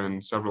Baylor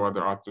and several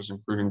other authors,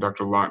 including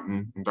Dr.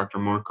 Lawton and Dr.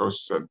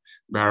 Morcos at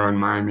Barrow in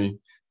Miami,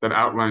 that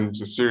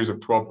outlines a series of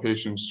 12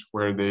 patients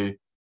where they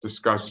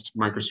discussed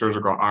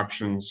microsurgical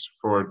options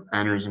for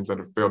aneurysms that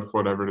have failed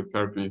flow diverter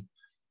therapy.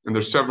 And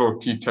there's several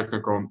key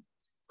technical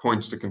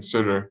points to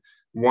consider.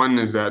 One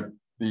is that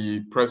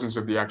the presence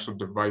of the actual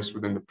device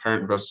within the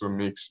parent vessel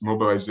makes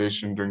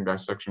mobilization during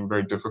dissection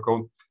very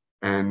difficult,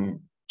 and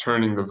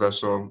turning the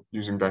vessel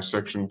using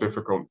dissection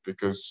difficult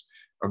because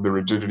of the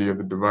rigidity of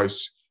the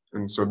device.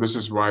 And so this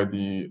is why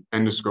the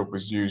endoscope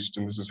was used,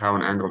 and this is how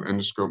an angled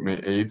endoscope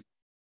may aid.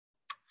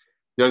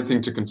 The other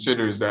thing to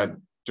consider is that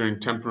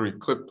during temporary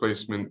clip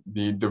placement,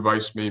 the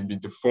device may be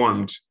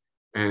deformed,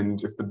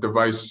 and if the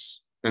device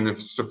And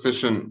if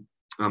sufficient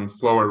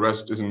flow or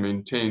rest isn't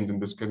maintained, then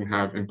this can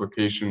have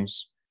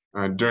implications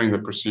during the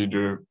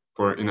procedure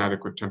for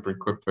inadequate temporary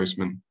clip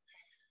placement.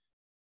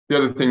 The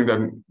other thing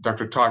that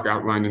Dr. Talk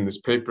outlined in this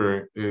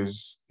paper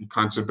is the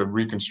concept of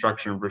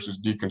reconstruction versus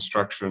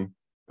deconstruction.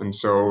 And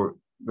so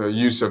the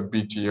use of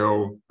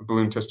BTO,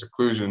 balloon test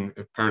occlusion,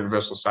 if parent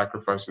vessel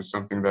sacrifice, is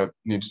something that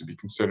needs to be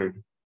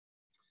considered.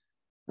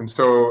 And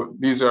so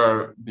these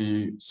are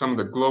some of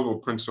the global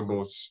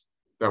principles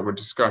that were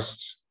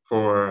discussed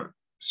for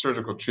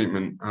surgical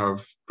treatment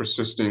of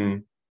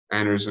persisting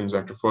aneurysms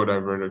after flow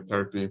diverter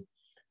therapy.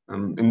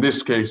 In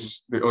this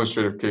case, the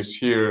illustrative case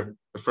here,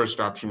 the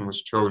first option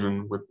was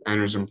chosen with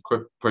aneurysm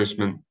clip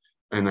placement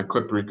and a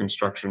clip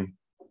reconstruction.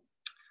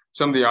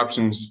 Some of the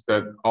options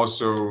that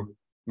also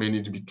may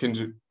need to be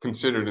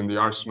considered in the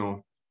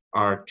arsenal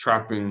are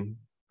trapping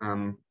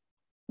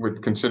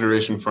with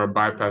consideration for a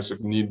bypass if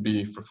need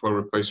be for flow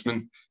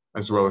replacement,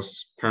 as well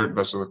as parent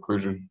vessel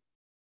occlusion.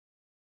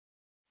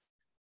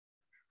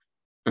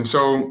 And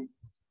so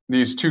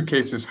these two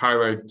cases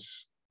highlight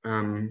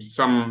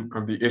some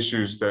of the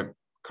issues that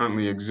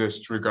currently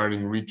exist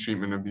regarding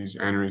retreatment of these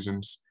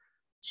aneurysms.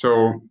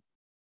 So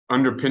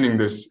underpinning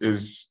this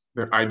is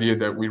the idea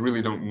that we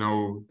really don't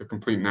know the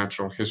complete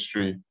natural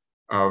history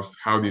of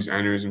how these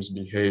aneurysms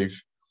behave.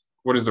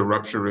 What is the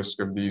rupture risk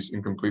of these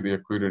incompletely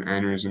occluded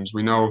aneurysms?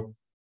 We know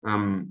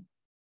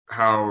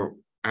how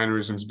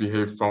aneurysms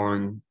behave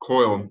following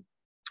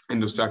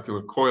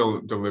endosaccular coil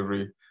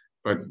delivery,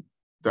 but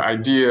the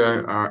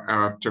idea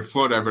after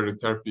flow diverter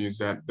therapy is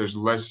that there's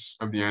less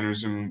of the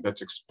aneurysm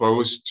that's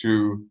exposed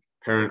to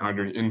parent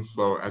artery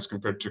inflow as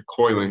compared to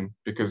coiling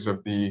because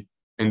of the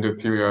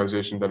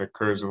endothelialization that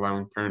occurs,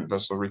 allowing parent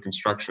vessel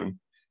reconstruction.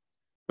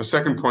 The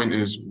second point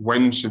is,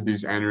 when should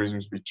these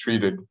aneurysms be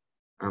treated?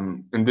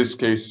 In this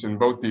case, in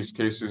both these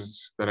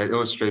cases that I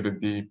illustrated,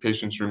 the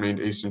patients remained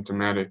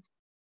asymptomatic.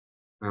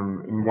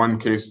 In one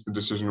case, the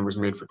decision was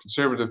made for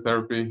conservative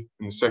therapy.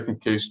 In the second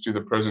case, due to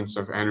the presence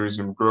of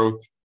aneurysm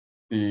growth,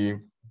 the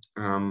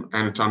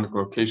anatomic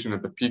location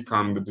at the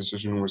PCOM, the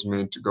decision was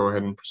made to go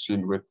ahead and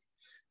proceed with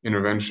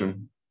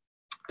intervention.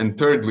 And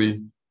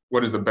thirdly,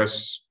 what is the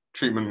best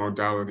treatment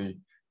modality?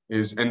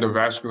 Is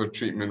endovascular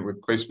treatment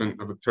with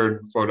placement of a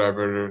third flow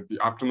diverter the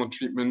optimal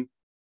treatment?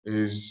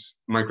 Is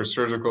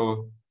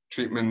microsurgical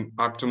treatment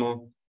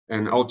optimal?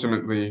 And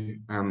ultimately,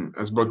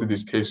 as both of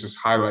these cases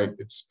highlight,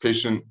 it's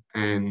patient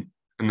and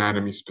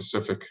anatomy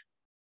specific.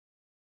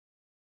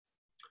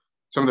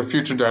 Some of the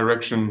future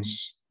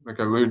directions, like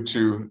I alluded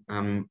to,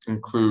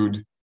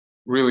 include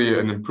really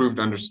an improved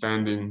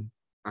understanding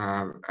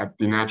at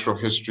the natural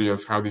history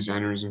of how these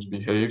aneurysms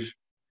behave.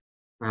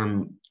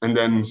 And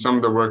then some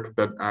of the work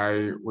that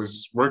I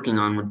was working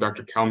on with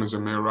Dr. Kalmas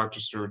at Mayo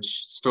Rochester,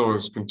 which still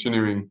is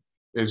continuing,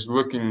 is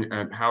looking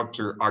at how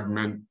to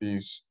augment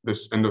this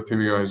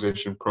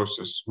endothelialization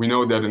process. We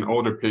know that in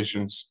older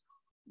patients,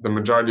 the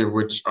majority of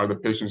which are the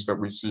patients that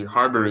we see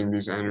harboring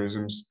these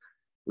aneurysms,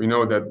 we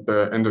know that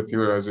the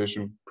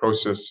endothelialization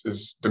process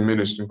is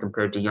diminished in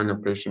compared to younger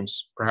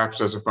patients,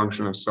 perhaps as a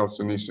function of cell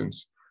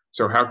senescence.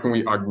 So how can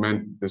we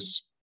augment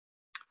this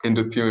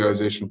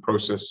endothelialization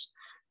process?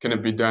 Can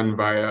it be done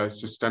via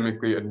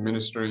systemically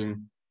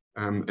administering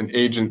an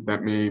agent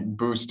that may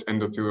boost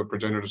endothelial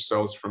progenitor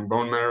cells from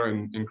bone marrow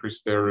and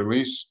increase their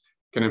release?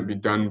 Can it be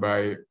done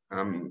by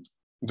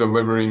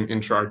delivering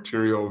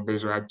intraarterial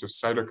vasoactive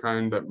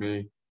cytokine that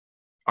may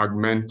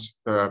augment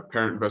the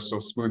parent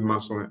vessel smooth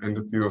muscle and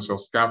endothelial cell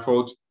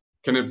scaffold?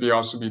 Can it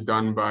also be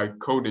done by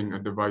coating a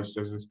device,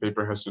 as this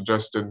paper has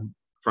suggested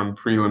from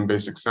prelim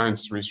basic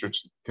science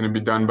research? Can it be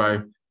done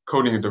by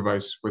coating a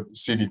device with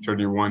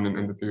CD31,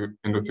 an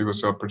endothelial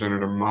cell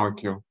progenitor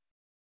molecule?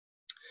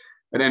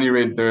 At any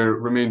rate, there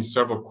remain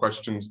several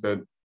questions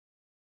that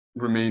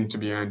remain to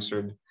be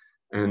answered.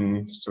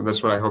 And so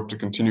that's what I hope to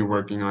continue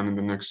working on in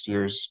the next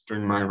years,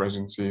 during my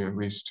residency at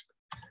least.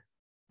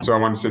 So I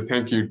want to say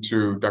thank you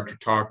to Dr.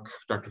 Talk,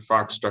 Dr.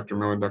 Fox, Dr.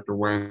 Miller, Dr.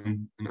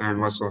 Wen, and Aaron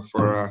Wessel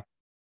for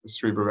the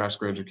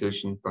cerebrovascular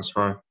education thus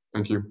far.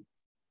 Thank you.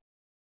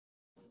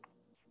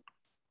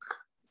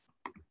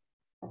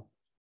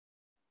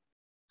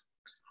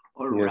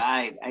 All yes.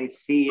 Right, I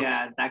see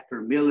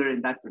Dr. Miller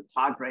and Dr.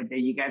 Talk right there.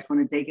 You guys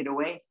want to take it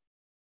away?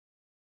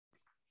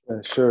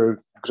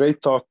 Sure.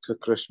 Great talk,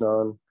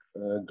 Krishnan.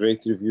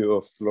 Great review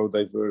of flow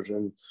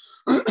diversion.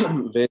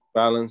 Very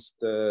balanced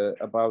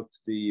about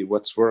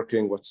what's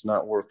working, what's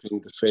not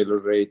working, the failure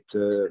rate.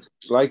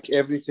 Like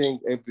everything,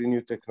 every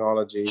new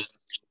technology,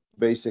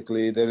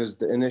 basically there is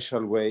the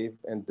initial wave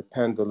and the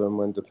pendulum.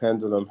 When the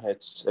pendulum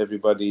hits,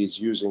 everybody is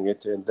using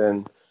it, and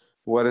then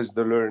what is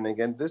the learning?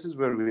 And this is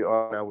where we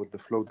are now with the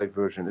flow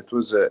diversion.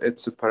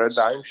 It's a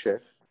paradigm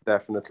shift,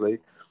 definitely.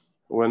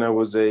 When I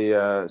was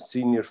a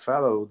senior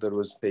fellow, there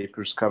was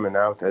papers coming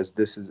out as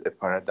this is a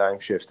paradigm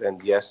shift.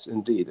 And yes,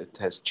 indeed, it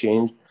has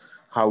changed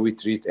how we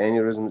treat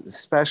aneurysms,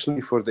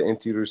 especially for the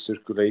anterior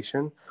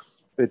circulation.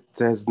 It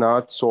has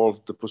not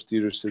solved the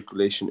posterior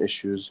circulation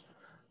issues.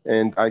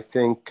 And I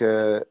think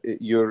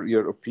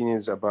your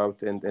opinions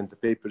about and the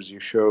papers you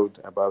showed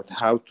about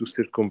how to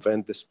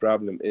circumvent this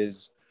problem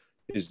is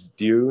is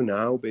due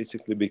now,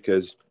 basically,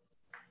 because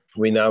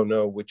we now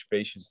know which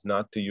patients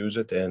not to use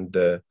it, and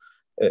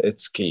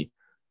it's key.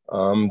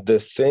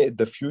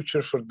 The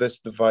future for this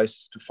device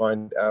is to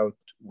find out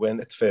when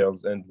it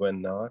fails and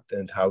when not,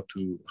 and how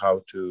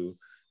to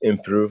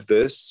improve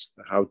this,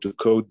 how to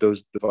code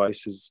those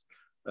devices.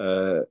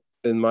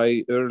 In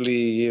my early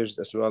years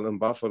as well in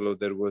Buffalo,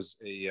 there was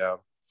a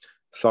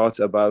thought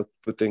about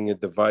putting a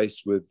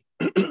device with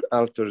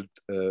altered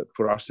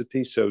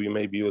porosity. So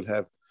you'll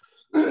have,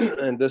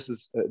 and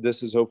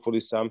this is hopefully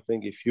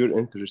something, if you're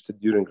interested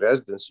during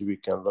residency, we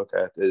can look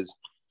at, is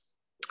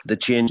the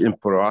change in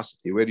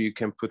porosity, where you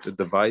can put a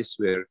device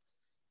where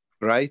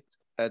right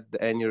at the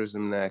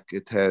aneurysm neck,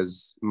 it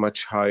has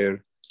much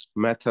higher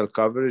metal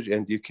coverage,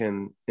 and you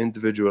can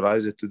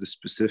individualize it to the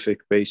specific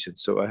patient.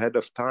 So ahead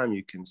of time,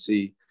 you can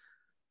see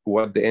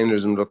what the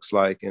aneurysm looks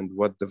like and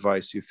what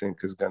device you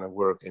think is going to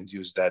work, and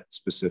use that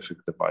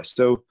specific device.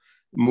 So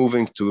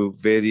moving to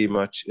very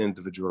much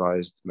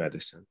individualized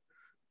medicine.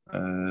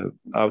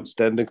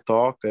 Outstanding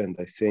talk, and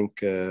I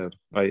think I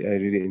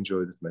really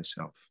enjoyed it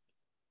myself.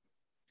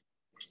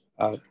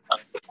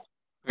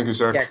 Thank you,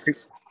 sir. Yeah,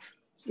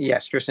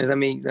 yes,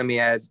 Krishnan, let me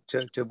add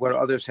to what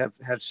others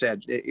have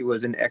said. It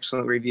was an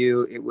excellent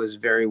review. It was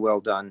very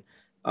well done.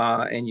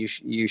 And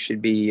you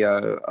should be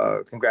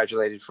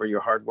congratulated for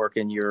your hard work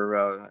and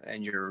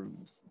you're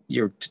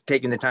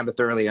taking the time to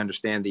thoroughly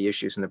understand the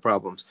issues and the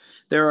problems.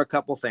 There are a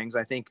couple things,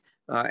 I think,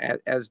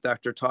 as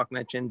Dr. Talk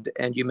mentioned,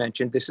 and you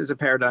mentioned, this is a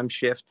paradigm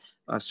shift.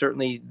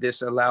 Certainly,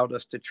 this allowed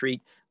us to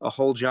treat a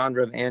whole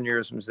genre of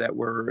aneurysms that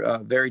were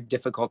very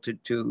difficult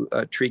to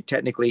treat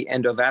technically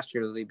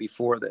endovascularly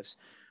before this.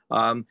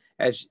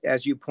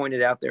 As you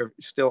pointed out, there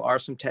still are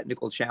some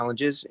technical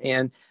challenges,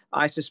 and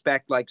I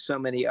suspect, like so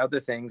many other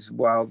things,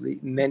 while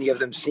many of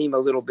them seem a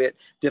little bit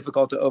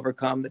difficult to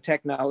overcome, the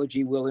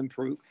technology will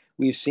improve.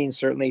 We've seen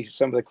certainly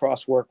some of the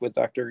crosswork with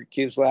Dr.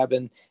 Q's lab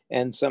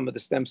and some of the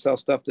stem cell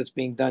stuff that's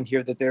being done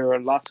here, that there are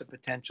lots of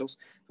potentials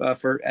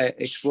for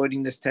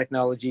exploiting this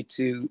technology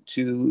to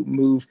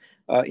move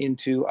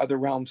into other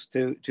realms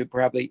to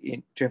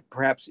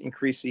perhaps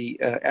increase the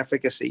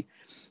efficacy.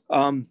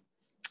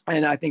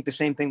 And I think the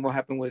same thing will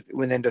happen with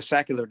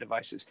endosaccular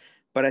devices.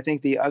 But I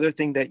think the other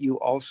thing that you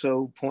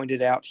also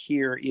pointed out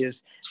here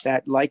is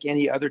that, like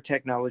any other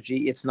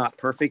technology, it's not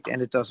perfect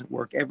and it doesn't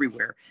work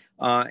everywhere.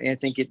 And I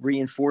think it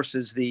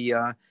reinforces the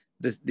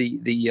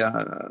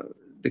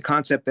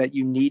concept that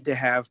you need to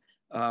have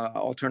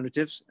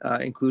alternatives,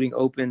 including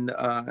open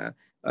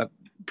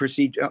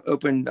procedures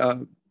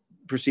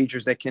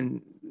that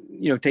can,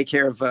 take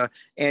care of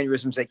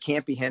aneurysms that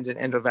can't be handled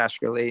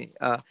endovascularly.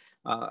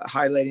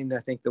 Highlighting,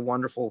 I think, the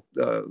wonderful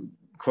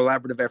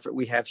collaborative effort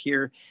we have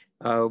here,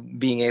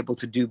 being able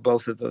to do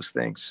both of those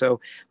things. So,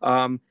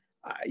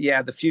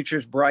 yeah, the future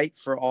is bright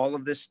for all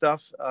of this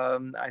stuff.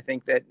 I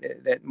think that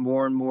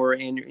more and more,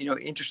 and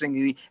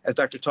interestingly, as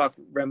Dr. Talk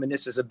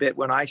reminisces a bit,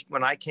 when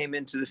I came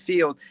into the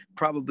field,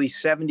 probably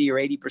 70 or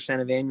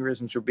 80% of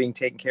aneurysms were being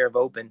taken care of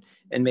open,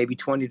 and maybe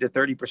 20 to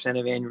 30%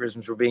 of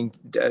aneurysms were being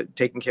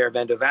taken care of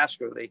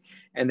endovascularly.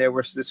 And there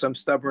were some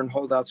stubborn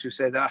holdouts who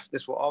said,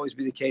 this will always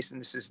be the case,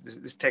 and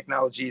this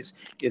technology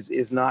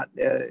is not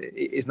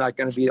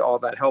going to be all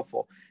that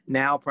helpful.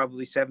 Now,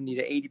 probably 70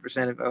 to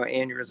 80% of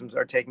aneurysms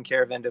are taken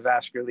care of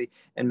endovascularly,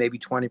 and maybe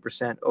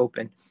 20%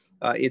 open.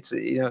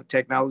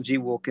 Technology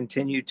will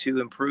continue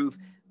to improve.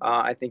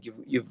 I think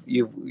you've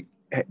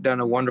done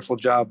a wonderful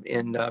job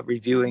in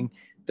reviewing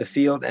the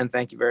field, and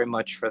thank you very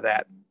much for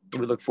that.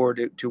 We look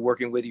forward to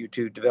working with you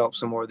to develop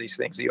some more of these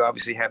things. You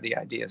obviously have the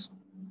ideas.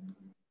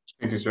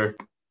 Thank you, sir.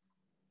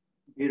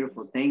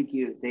 Beautiful. Thank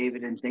you,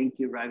 David, and thank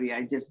you, Ravi.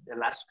 The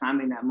last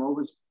comment, I'm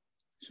always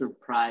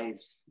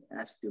surprised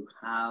as to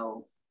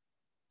how,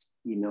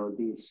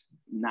 these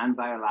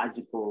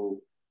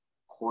non-biological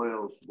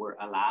coils were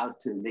allowed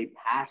they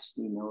passed,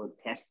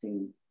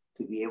 testing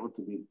to be able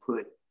to be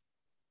put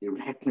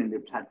directly in the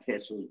blood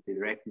vessels,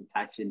 directly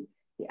touching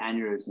the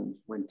aneurysms,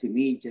 when to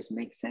me it just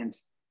makes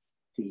sense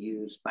to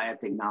use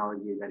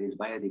biotechnology that is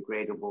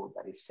biodegradable,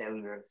 that is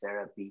cellular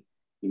therapy,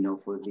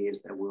 for this,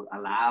 that will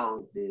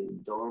allow the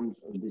domes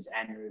of these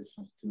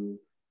aneurysms to,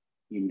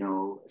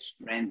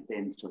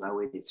 strengthen, so that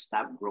way they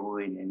stop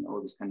growing and all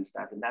this kind of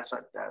stuff. And that's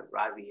what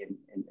Ravi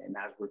and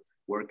us were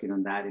working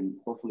on that, and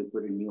hopefully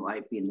put a new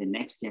IP in the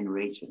next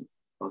generation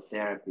of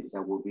therapies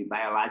that will be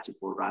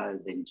biological rather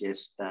than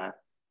just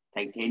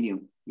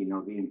titanium,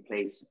 being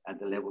placed at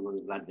the level of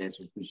the blood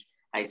vessels, which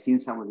I've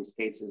seen some of these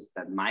cases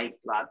that Mike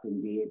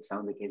Lawton did, some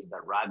of the cases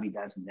that Ravi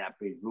does in the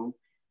operating room.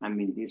 I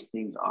mean, these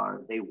things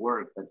they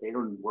work, but they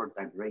don't work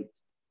that great.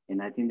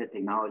 And I think the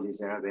technologies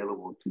are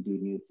available to do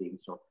new things.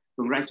 So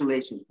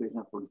congratulations,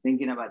 Krishnan, for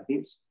thinking about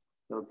this.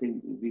 So I think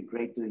it would be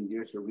great to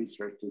endure some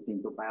research to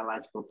think of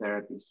biological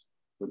therapies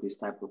for this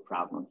type of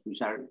problems,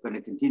 which are going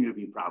to continue to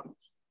be problems.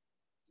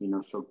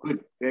 So good,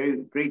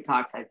 very great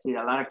talk. I see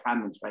a lot of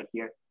comments right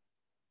here.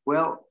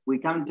 Well, we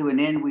come to an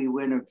end. We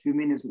went a few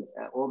minutes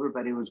over,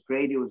 but it was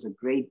great. It was a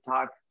great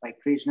talk by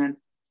Krishnan.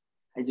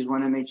 I just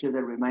want to make sure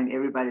that remind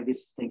everybody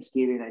this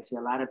Thanksgiving. I see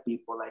a lot of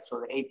people. I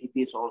saw the APP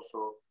is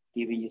also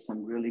giving you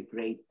some really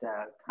great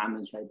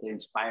comments right there,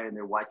 inspired.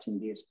 They're watching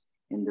this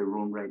in the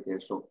room right there.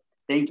 So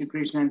thank you,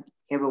 Krishnan.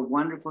 Have a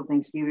wonderful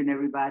Thanksgiving,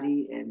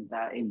 everybody, and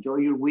enjoy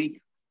your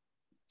week.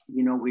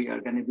 You know, we are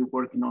going to be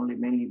working only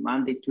mainly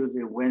Monday,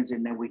 Tuesday, Wednesday,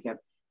 and then we have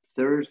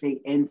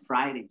Thursday and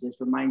Friday. Just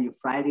remind you,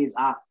 Friday is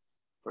off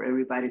for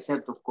everybody,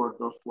 except, of course,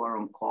 those who are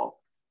on call.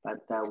 But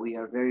we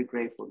are very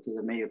grateful to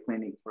the Mayo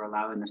Clinic for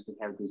allowing us to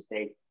have this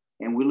day.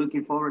 And we're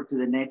looking forward to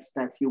the next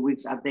few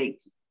weeks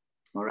updates.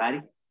 All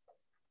righty?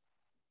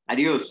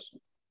 Adios.